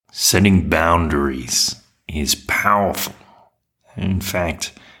Setting boundaries is powerful. In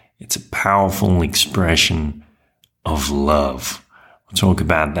fact, it's a powerful expression of love. We'll talk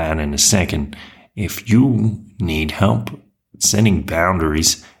about that in a second. If you need help setting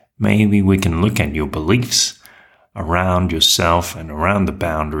boundaries, maybe we can look at your beliefs around yourself and around the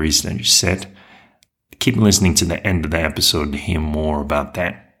boundaries that you set. Keep listening to the end of the episode to hear more about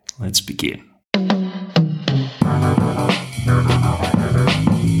that. Let's begin.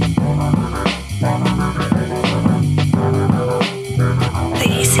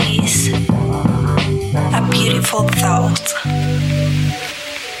 This is a beautiful thought.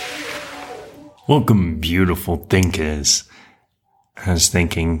 Welcome, beautiful thinkers. I was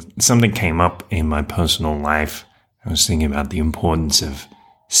thinking, something came up in my personal life. I was thinking about the importance of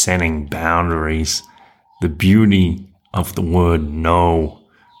setting boundaries, the beauty of the word no,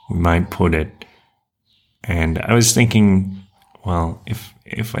 we might put it. And I was thinking, well,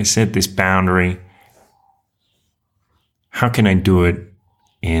 if I set this boundary, how can I do it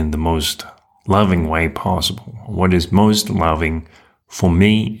in the most loving way possible? What is most loving for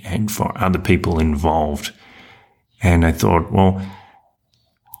me and for other people involved? And I thought, well,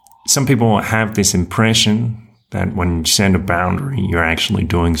 some people have this impression that when you set a boundary, you're actually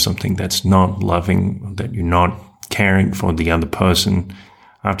doing something that's not loving, that you're not caring for the other person.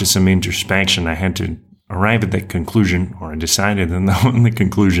 After some introspection, I had to arrive at that conclusion, or I decided on the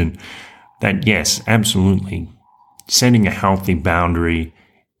conclusion that yes, absolutely, setting a healthy boundary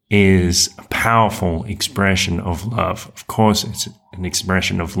is a powerful expression of love. Of course, it's an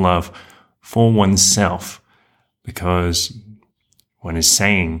expression of love for oneself, because one is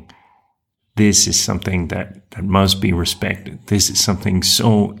saying, this is something that must be respected. This is something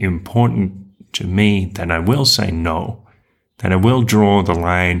so important to me that I will say no, that I will draw the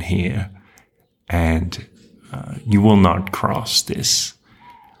line here, and you will not cross this.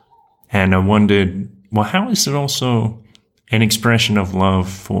 And I wondered, well, how is it also an expression of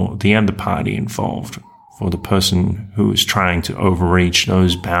love for the other party involved, for the person who is trying to overreach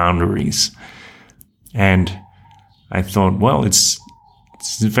those boundaries? And I thought, well, it's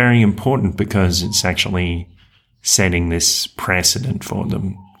very important because it's actually setting this precedent for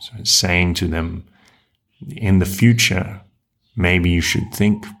them. So it's saying to them, in the future, maybe you should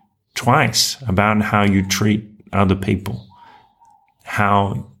think twice about how you treat other people,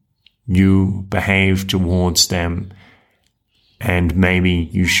 how you behave towards them, and maybe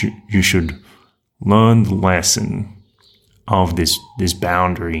you should learn the lesson of this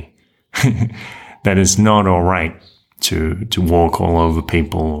boundary that it's not all right to walk all over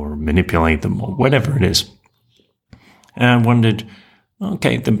people or manipulate them or whatever it is. And I wondered,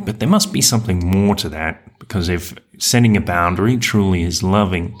 okay, but there must be something more to that, because if setting a boundary truly is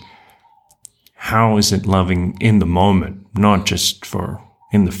loving, how is it loving in the moment, not just for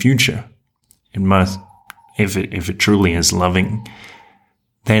in the future? It must, if it truly is loving,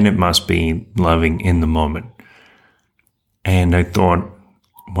 then it must be loving in the moment. And I thought,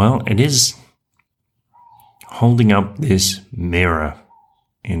 well, it is holding up this mirror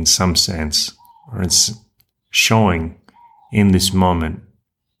in some sense, or it's showing in this moment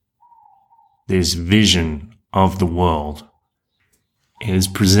this vision of the world. It is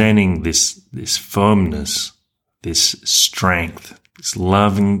presenting this firmness, this strength, this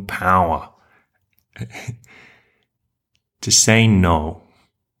loving power to say no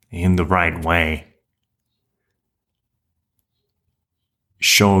in the right way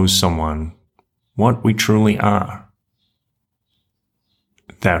shows someone what we truly are,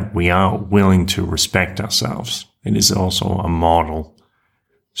 that we are willing to respect ourselves. It is also a model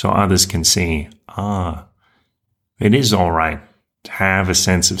so others can see, it is all right to have a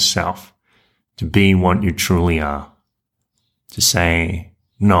sense of self, to be what you truly are, to say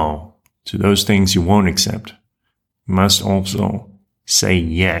no to those things you won't accept. You must also say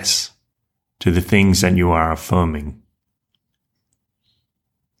yes to the things that you are affirming,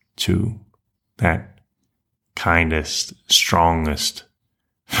 to that kindest, strongest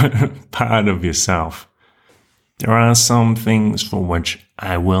part of yourself. There are some things for which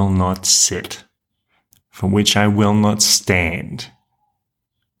I will not sit, for which I will not stand,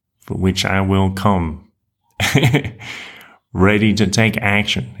 for which I will come ready to take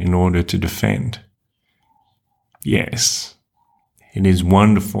action in order to defend. Yes, it is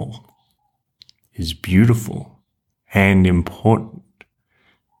wonderful, it is beautiful and important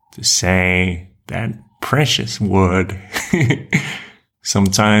to say that precious word,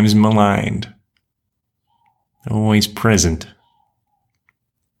 sometimes maligned, always present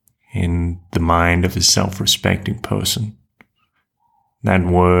in the mind of a self-respecting person. That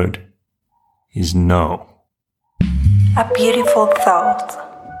word is no. A beautiful thought.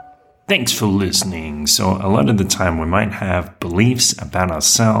 thanks for listening. So a lot of the time we might have beliefs about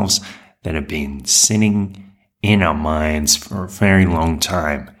ourselves that have been sitting in our minds for a very long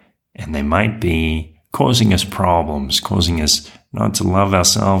time, and they might be causing us problems, causing us not to love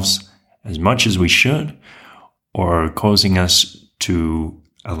ourselves as much as we should, or causing us to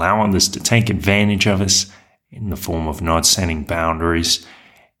allow others to take advantage of us in the form of not setting boundaries.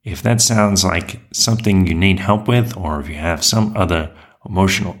 If that sounds like something you need help with, or if you have some other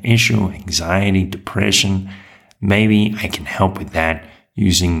emotional issue, anxiety, depression, maybe I can help with that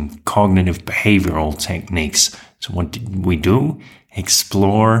using cognitive behavioral techniques. So what we do?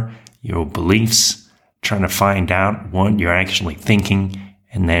 Explore your beliefs, trying to find out what you're actually thinking,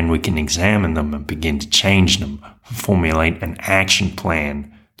 and then we can examine them and begin to change them, formulate an action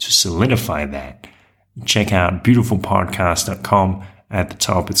plan to solidify that. Check out beautifulpodcast.com. At the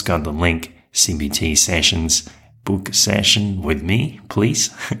top, it's got the link, CBT sessions. Book a session with me,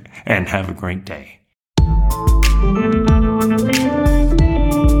 please, and have a great day.